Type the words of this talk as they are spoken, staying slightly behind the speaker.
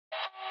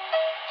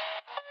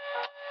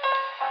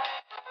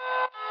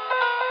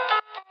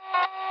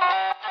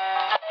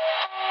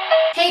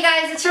Hey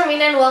guys, it's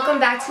Romina and welcome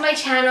back to my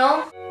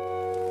channel.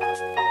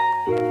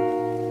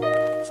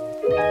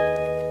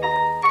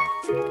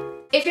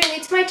 If you're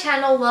new to my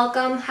channel,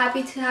 welcome.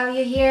 Happy to have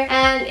you here.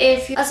 And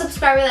if you're a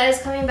subscriber that is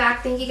coming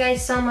back, thank you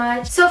guys so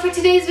much. So for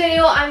today's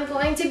video, I'm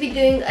going to be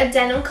doing a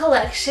denim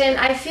collection.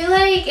 I feel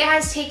like it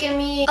has taken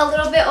me a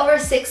little bit over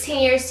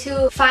 16 years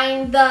to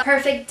find the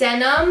perfect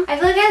denim. I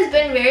feel like it has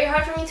been very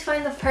hard for me to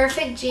find the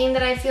perfect jean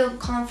that I feel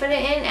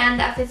confident in and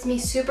that fits me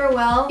super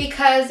well,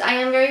 because I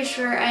am very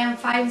sure I am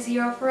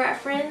 5'0" for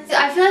reference.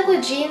 I feel like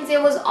with jeans,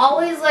 it was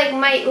always like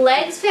my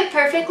legs fit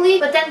perfectly,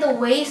 but then the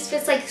waist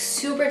fits like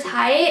super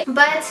tight.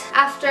 But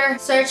after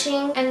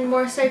searching and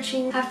more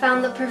searching, I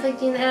found the perfect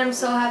jean that I'm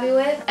so happy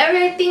with.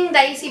 Everything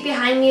that you see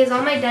behind me is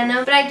all my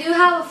denim, but I do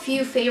have a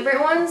few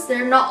favorite ones.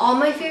 They're not all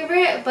my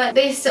favorite, but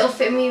they still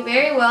fit me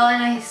very well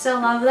and I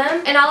still love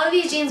them. And all of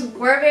these jeans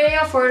were very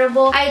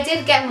affordable. I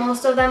did get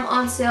most of them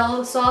on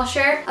sale, so I'll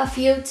share a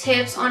few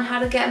tips on how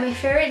to get my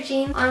favorite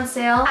jeans on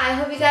sale. I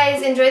hope you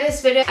guys enjoy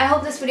this video. I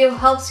hope this video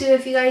helps you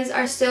if you guys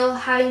are still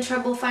having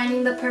trouble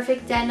finding the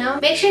perfect denim.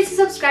 Make sure to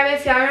subscribe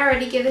if you aren't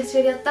already. Give this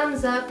video a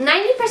thumbs up.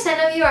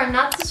 90% of you are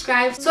not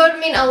subscribed, so it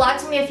would mean a lot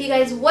to me if you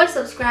guys would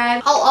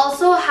subscribe. I'll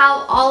also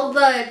have all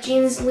the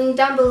jeans linked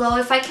down below.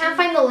 If I can't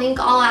find the link,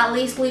 I'll at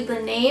least leave the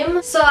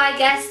name. So I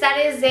guess that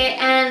is it,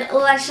 and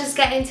let's just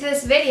get into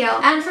this video.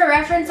 And for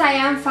reference, I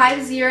am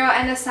 5'0"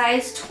 and a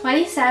size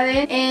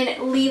 27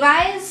 in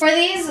Levi's. For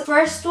these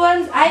first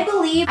ones, I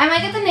believe I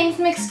might get the names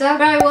mixed up,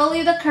 but I will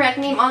leave the correct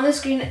name on the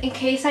screen in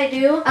case I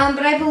do.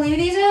 But I believe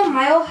these are a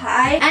mile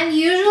high, and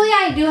usually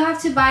I do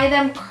have to buy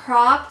them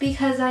cropped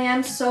because I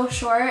am so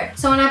short.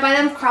 So when I buy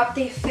them cropped,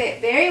 they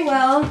fit very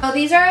well. So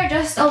these are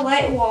just a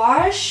light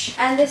wash,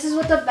 and this is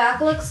what the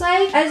back looks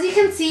like. As you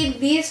can see,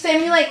 these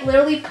fit me like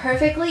literally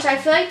perfectly. I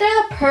feel like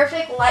they're the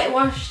perfect light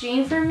wash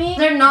jean for me.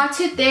 They're not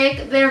too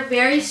thick, they're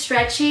very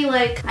stretchy.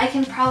 Like I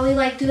can probably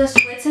like do the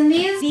splits in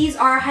these. These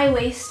are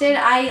high-waisted.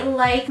 I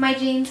like my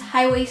jeans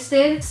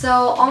high-waisted, so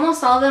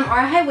almost all of them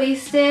are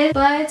high-waisted,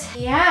 but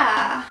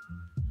yeah.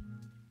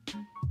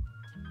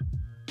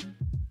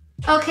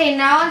 Okay,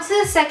 now onto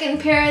the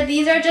second pair.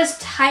 These are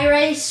just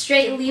high-rise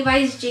straight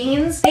Levi's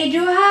jeans. They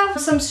do have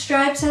some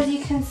stripes, as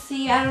you can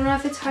see. I don't know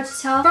if it's hard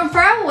to tell. From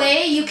far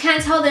away, you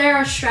can't tell there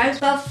are stripes,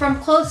 but from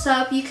close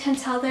up, you can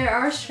tell there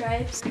are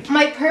stripes.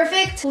 My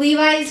perfect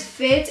Levi's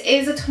fit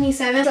is a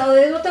 27. So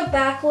this is what the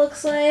back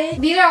looks like.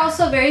 These are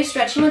also very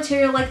stretchy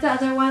material like the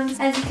other ones,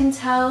 as you can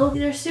tell.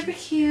 These are super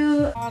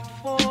cute. Not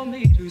for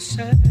me to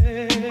say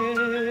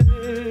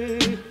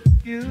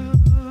you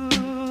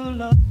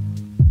love.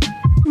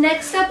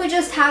 Next up, we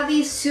just have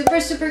these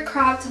super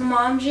cropped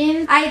mom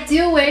jeans. I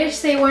do wish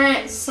they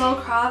weren't so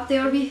cropped. They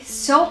would be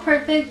so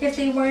perfect if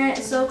they weren't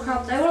so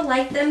cropped. I would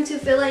like them to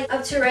fit like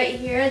up to right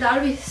here. That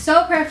would be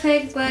so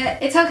perfect,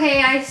 but it's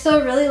okay. I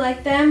still really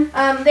like them.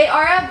 They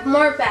are a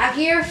more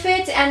baggier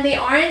fit and they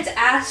aren't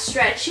as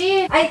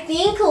stretchy. I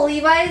think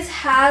Levi's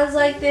has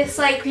like this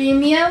like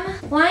premium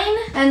line,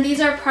 and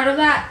these are part of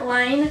that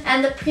line.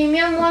 And the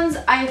premium ones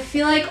I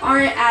feel like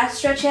aren't as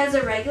stretchy as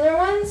the regular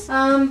ones.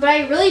 But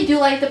I really do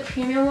like the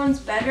premium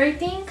ones better, I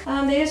think.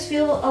 They just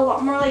feel a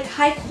lot more like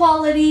high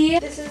quality.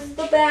 This is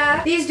the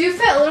back. These do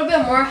fit a little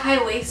bit more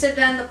high-waisted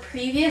than the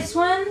previous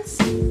ones.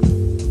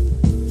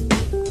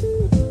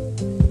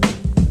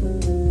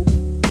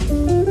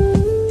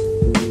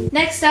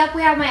 Next up,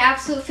 we have my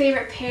absolute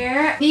favorite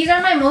pair. These are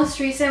my most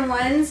recent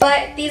ones,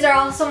 but these are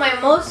also my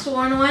most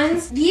worn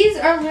ones. These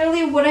are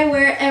literally what I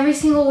wear every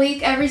single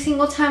week, every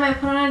single time I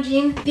put on a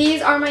jean.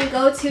 These are my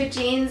go-to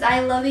jeans. I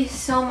love these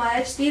so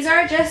much. These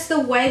are just the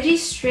Wedgie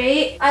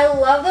Straight. I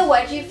love the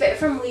Wedgie Fit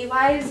from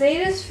Levi's.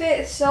 They just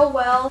fit so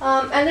well,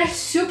 and they're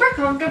super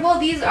comfortable.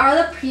 These are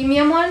the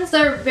premium ones.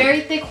 They're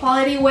very thick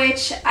quality,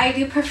 which I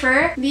do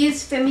prefer.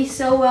 These fit me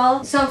so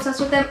well. So obsessed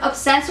with them.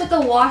 Obsessed with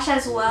the wash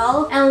as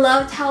well, and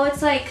loved how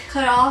it's like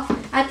cut off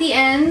at the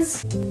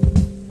ends.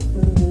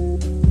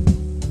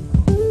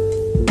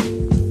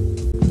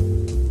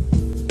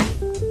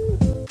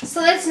 So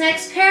this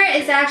next pair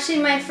is actually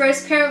my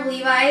first pair of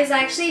Levi's. I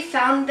actually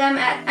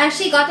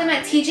got them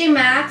at TJ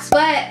Maxx,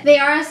 but they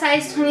are a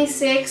size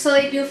 26, so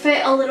they do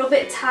fit a little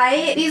bit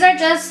tight. These are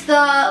just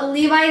the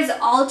Levi's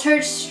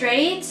Altered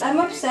Straight. I'm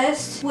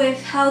obsessed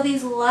with how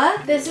these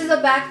look. This is the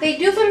back. They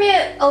do fit me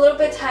a little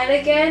bit tight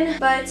again,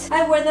 but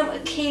I wear them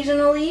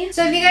occasionally.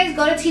 So if you guys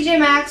go to TJ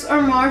Maxx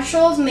or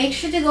Marshall's, make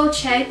sure to go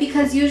check,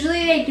 because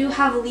usually they do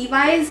have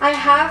Levi's. I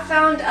have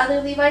found other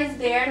Levi's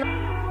there.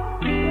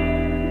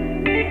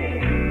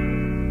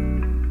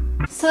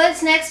 So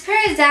this next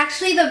pair is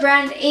actually the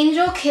brand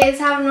Angel Kids.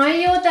 I have no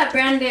idea what that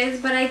brand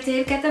is, but I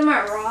did get them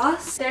at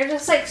Ross. They're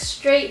just like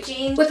straight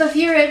jeans with a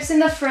few rips in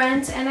the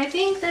front, and I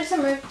think there's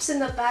some rips in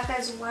the back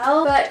as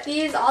well. But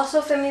these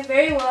also fit me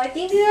very well. I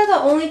think these are the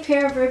only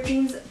pair of ripped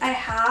jeans I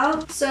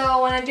have.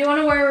 So when I do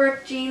want to wear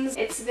ripped jeans,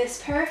 it's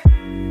this pair.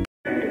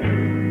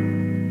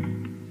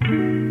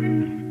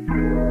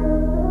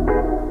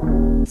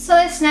 So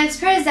this this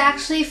next pair is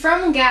actually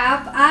from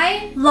Gap.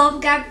 I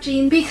love Gap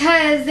jeans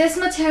because this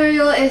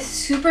material is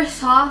super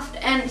soft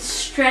and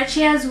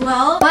stretchy as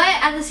well, but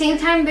at the same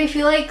time they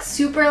feel like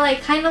super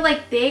like kind of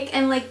like thick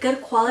and like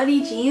good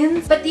quality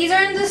jeans. But these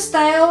are in the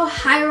style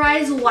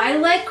high-rise wide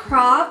leg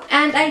crop,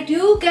 and I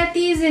do get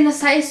these in a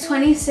size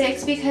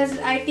 26 because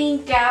I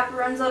think Gap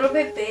runs a little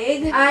bit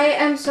big. I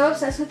am so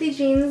obsessed with these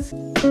jeans.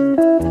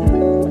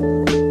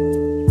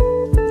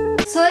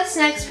 So this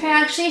next pair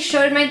I actually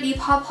showed my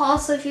Depop haul,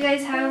 so if you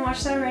guys haven't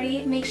watched that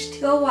already, make sure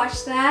to go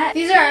watch that.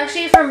 These are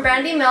actually from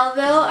Brandy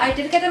Melville. I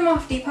did get them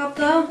off Depop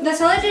though. The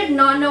seller did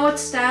not know what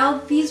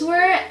style these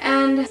were,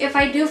 and if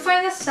I do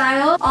find the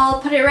style,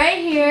 I'll put it right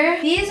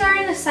here. These are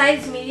in a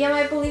size medium.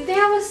 I believe they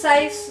have a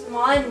size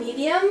small and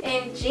medium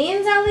in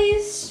jeans at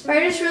least. But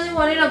I just really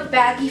wanted a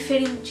baggy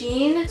fitting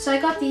jean, so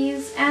I got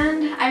these,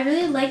 and I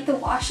really like the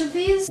wash of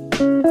these.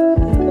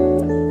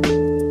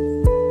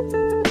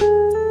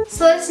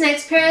 So this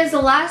next pair is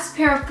the last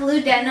pair of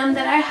blue denim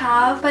that I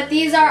have, but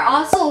these are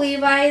also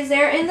Levi's.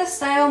 They're in the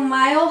style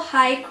Mile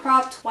High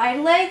cropped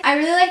wide leg. I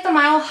really like the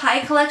Mile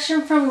High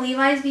collection from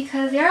Levi's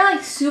because they're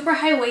like super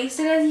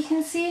high-waisted, as you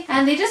can see,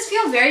 and they just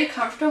feel very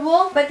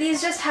comfortable. But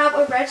these just have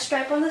a red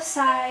stripe on the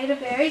side.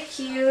 Very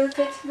cute.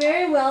 Fits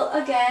very well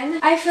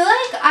again. I feel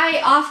like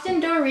I often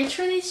don't reach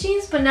for these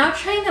jeans, but now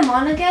trying them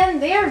on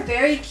again, they are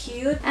very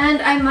cute, and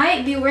I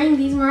might be wearing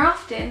these more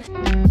often.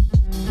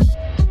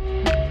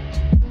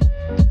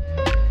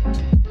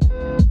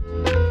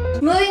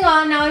 Moving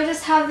on, now I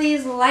just have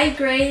these light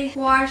gray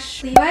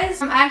wash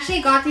Levi's. I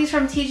actually got these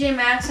from TJ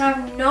Maxx, so I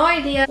have no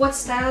idea what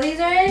style these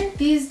are in.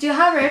 These do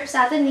have rips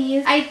at the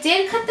knees. I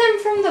did cut them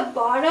from the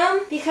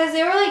bottom because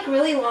they were like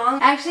really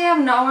long. I actually have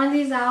not worn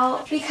these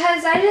out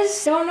because I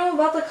just don't know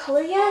about the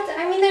color yet.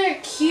 I mean, they're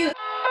cute.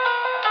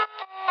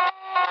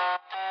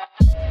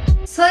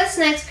 So this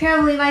next pair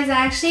of Levi's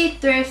I actually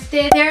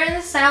thrifted. They're in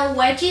the style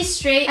Wedgie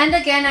Straight, and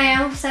again I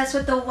am obsessed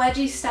with the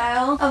wedgie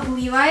style of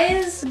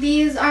Levi's.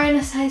 These are in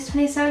a size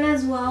 27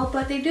 as well,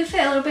 but they do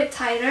fit a little bit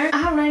tighter. I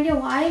have no idea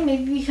why.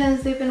 Maybe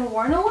because they've been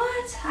worn a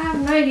lot? I have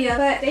no idea,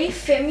 but they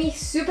fit me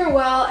super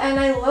well, and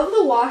I love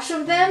the wash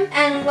of them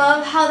and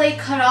love how they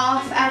cut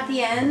off at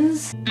the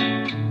ends.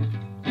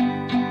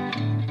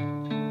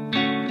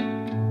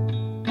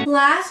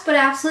 Last but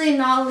absolutely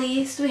not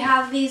least, we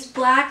have these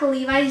black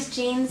Levi's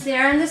jeans. They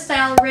are in the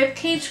style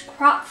Ribcage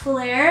crop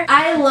flare.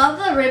 I love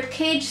the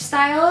Ribcage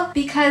style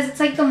because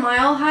it's like the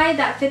Mile High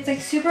that fits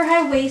like super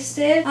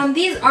high-waisted.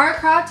 These are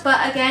cropped,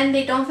 but again,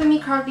 they don't fit me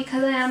cropped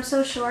because I am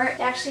so short.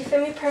 They actually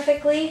fit me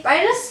perfectly. But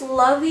I just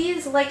love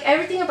these. Like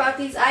everything about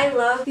these I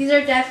love. These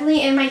are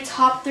definitely in my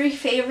top 3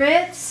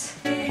 favorites.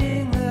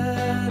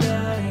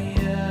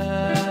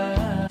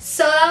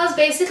 So that was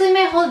basically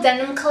my whole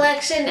denim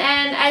collection,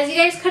 and as you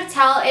guys could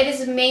tell, it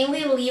is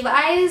mainly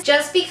Levi's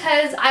just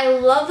because I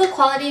love the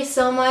quality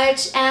so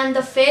much, and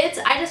the fit,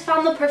 I just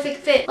found the perfect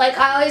fit. Like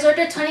I always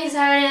order 27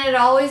 and it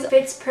always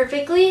fits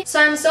perfectly,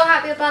 so I'm so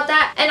happy about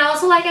that. And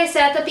also, like I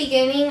said at the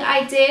beginning,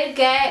 I did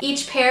get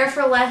each pair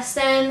for less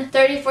than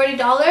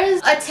 $30–40.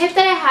 A tip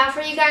that I have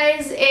for you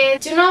guys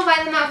is do not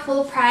buy them at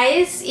full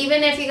price.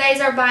 Even if you guys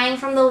are buying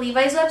from the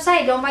Levi's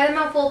website, don't buy them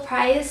at full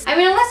price. I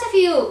mean, unless if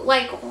you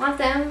like want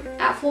them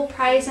at full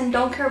price and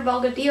don't care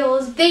about good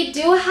deals. They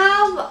do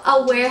have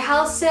a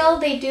warehouse sale.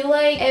 They do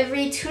like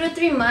every 2 to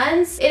 3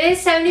 months. It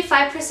is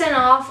 75%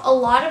 off a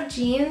lot of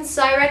jeans,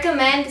 so I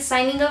recommend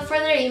signing up for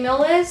their email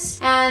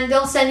list, and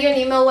they'll send you an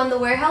email when the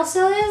warehouse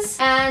sale is.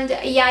 And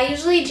yeah,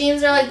 usually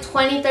jeans are like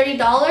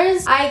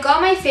 $20–30. I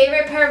got my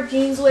favorite pair of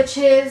jeans, which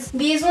is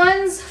these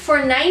ones,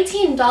 for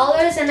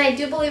 $19, and I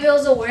do believe it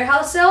was a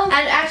warehouse sale. And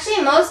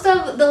actually most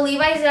of the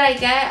Levi's that I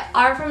get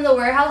are from the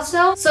warehouse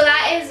sale, so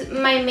that is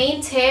my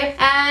main tip.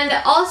 And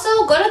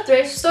also go to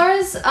thrift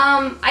stores.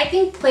 I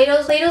think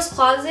Plato's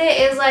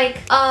Closet is like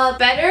a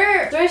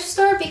better thrift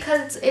store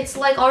because it's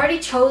like already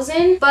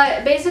chosen.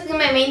 But basically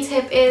my main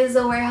tip is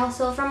the warehouse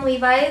sale from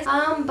Levi's.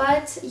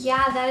 But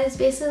yeah, that is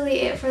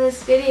basically it for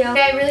this video.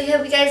 I really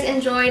hope you guys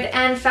enjoyed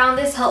and found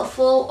this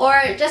helpful or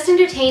just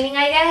entertaining,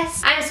 I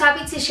guess. I'm so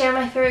happy to share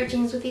my favorite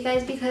jeans with you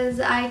guys because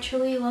I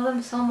truly love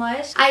them so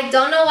much. I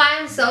don't know why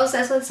I'm so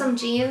obsessed with some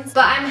jeans,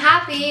 but I'm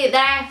happy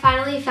that I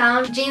finally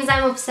found jeans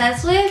I'm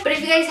obsessed with. But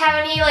if you guys have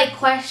any like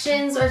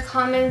questions or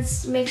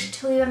comments, make sure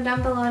to leave them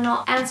down below and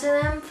I'll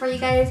answer them for you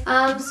guys.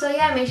 So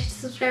yeah, make sure to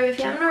subscribe if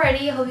you haven't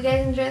already. I hope you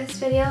guys enjoyed this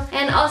video,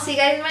 and I'll see you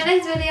guys in my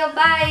next video.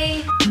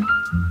 Bye!